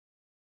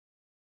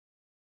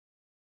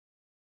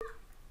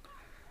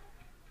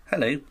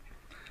Hello,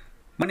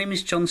 my name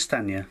is John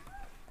Stanier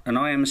and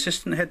I am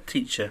Assistant Head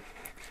Teacher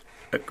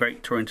at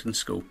Great Torrington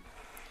School,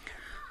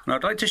 and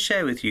I'd like to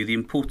share with you the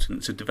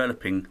importance of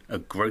developing a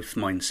growth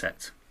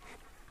mindset.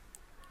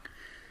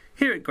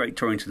 Here at Great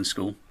Torrington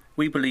School,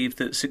 we believe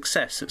that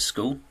success at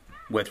school,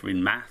 whether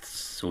in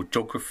maths or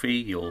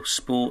geography or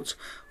sport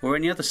or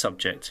any other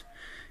subject,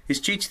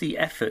 is due to the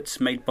efforts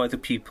made by the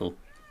pupil,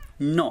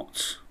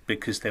 not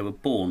because they were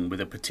born with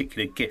a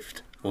particular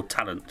gift or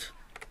talent.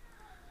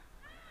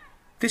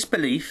 This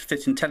belief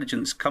that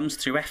intelligence comes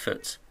through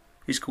effort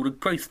is called a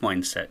growth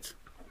mindset.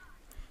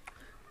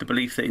 The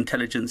belief that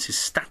intelligence is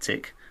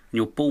static and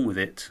you're born with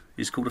it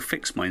is called a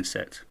fixed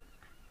mindset.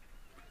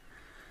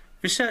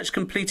 Research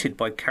completed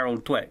by Carol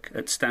Dweck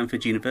at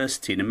Stanford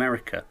University in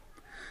America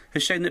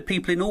has shown that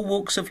people in all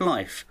walks of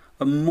life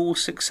are more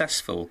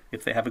successful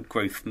if they have a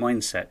growth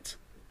mindset.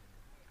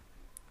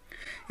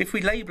 If we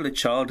label a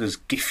child as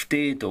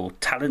gifted or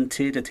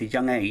talented at a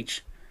young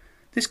age,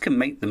 this can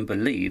make them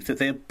believe that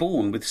they are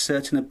born with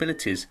certain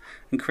abilities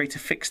and create a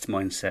fixed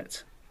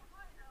mindset.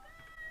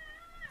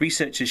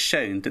 Research has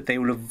shown that they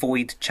will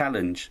avoid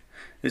challenge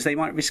as they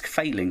might risk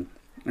failing,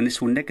 and this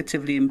will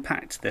negatively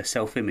impact their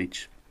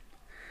self-image.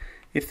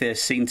 If they are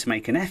seen to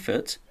make an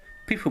effort,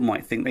 people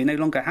might think they no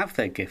longer have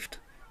their gift.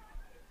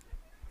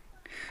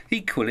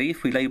 Equally,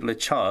 if we label a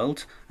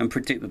child and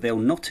predict that they will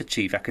not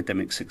achieve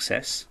academic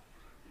success,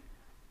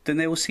 then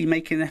they will see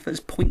making efforts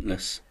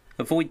pointless,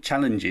 avoid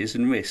challenges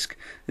and risk,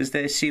 as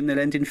they assume they'll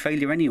end in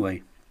failure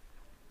anyway.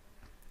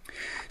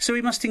 So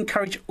we must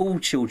encourage all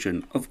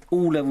children of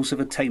all levels of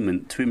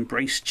attainment to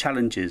embrace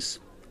challenges,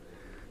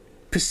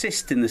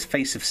 persist in the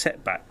face of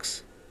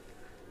setbacks,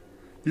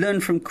 learn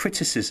from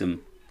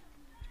criticism,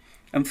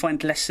 and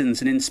find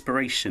lessons and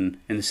inspiration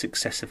in the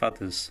success of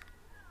others.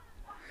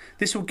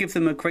 This will give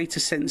them a greater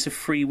sense of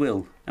free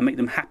will and make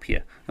them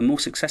happier and more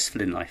successful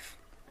in life.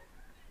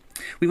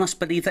 We must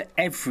believe that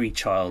every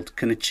child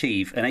can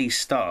achieve an A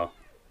star,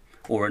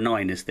 or a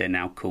 9 as they're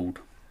now called.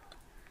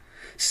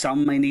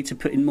 Some may need to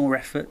put in more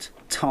effort,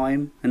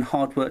 time and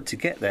hard work to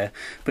get there,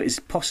 but it's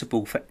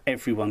possible for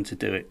everyone to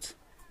do it.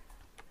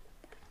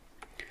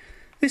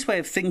 This way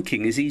of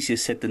thinking is easier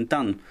said than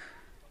done.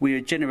 We're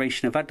a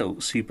generation of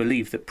adults who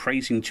believe that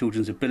praising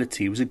children's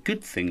ability was a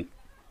good thing.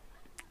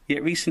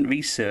 Yet recent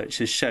research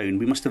has shown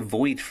we must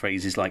avoid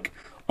phrases like,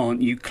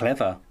 "Aren't you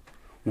clever?"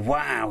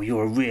 "Wow,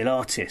 you're a real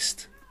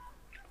artist."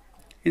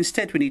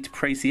 Instead, we need to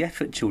praise the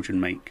effort children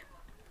make.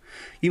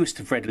 "You must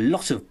have read a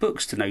lot of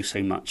books to know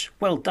so much.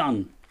 Well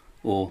done."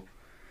 Or,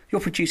 "You're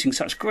producing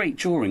such great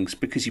drawings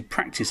because you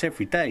practice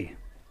every day."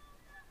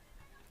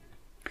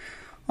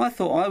 I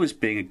thought I was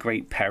being a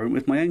great parent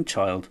with my own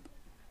child.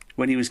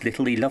 When he was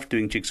little, he loved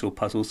doing jigsaw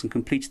puzzles and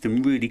completed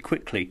them really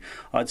quickly.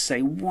 I'd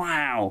say,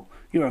 "Wow,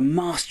 you're a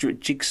master at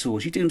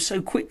jigsaws. You do them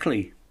so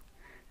quickly."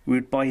 We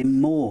would buy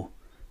him more,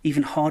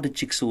 even harder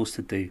jigsaws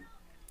to do.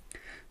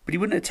 But he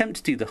wouldn't attempt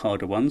to do the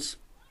harder ones.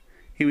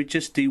 He would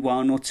just do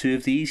one or two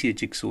of the easier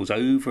jigsaws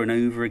over and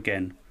over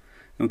again,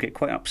 and would get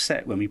quite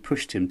upset when we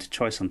pushed him to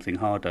try something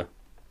harder.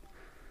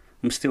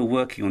 I'm still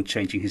working on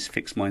changing his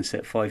fixed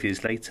mindset 5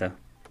 years later.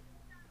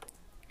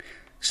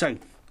 So,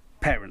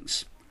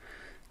 parents,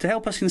 to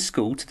help us in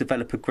school to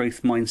develop a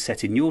growth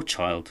mindset in your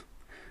child,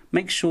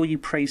 make sure you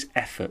praise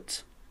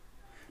effort.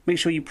 Make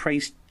sure you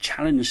praise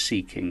challenge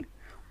seeking,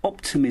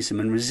 optimism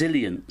and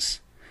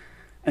resilience,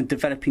 and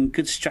developing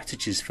good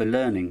strategies for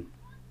learning.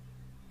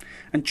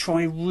 And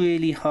try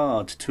really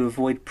hard to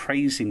avoid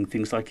praising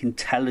things like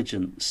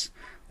intelligence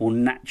or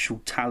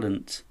natural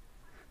talent,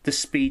 the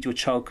speed your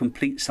child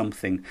completes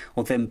something,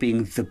 or them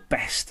being the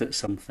best at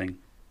something.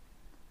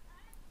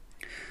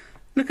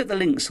 Look at the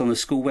links on the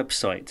school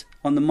website,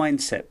 on the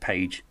Mindset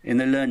page, in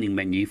the Learning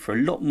menu for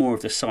a lot more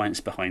of the science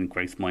behind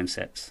growth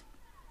mindsets.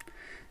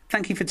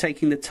 Thank you for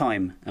taking the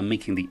time and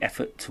making the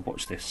effort to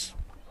watch this.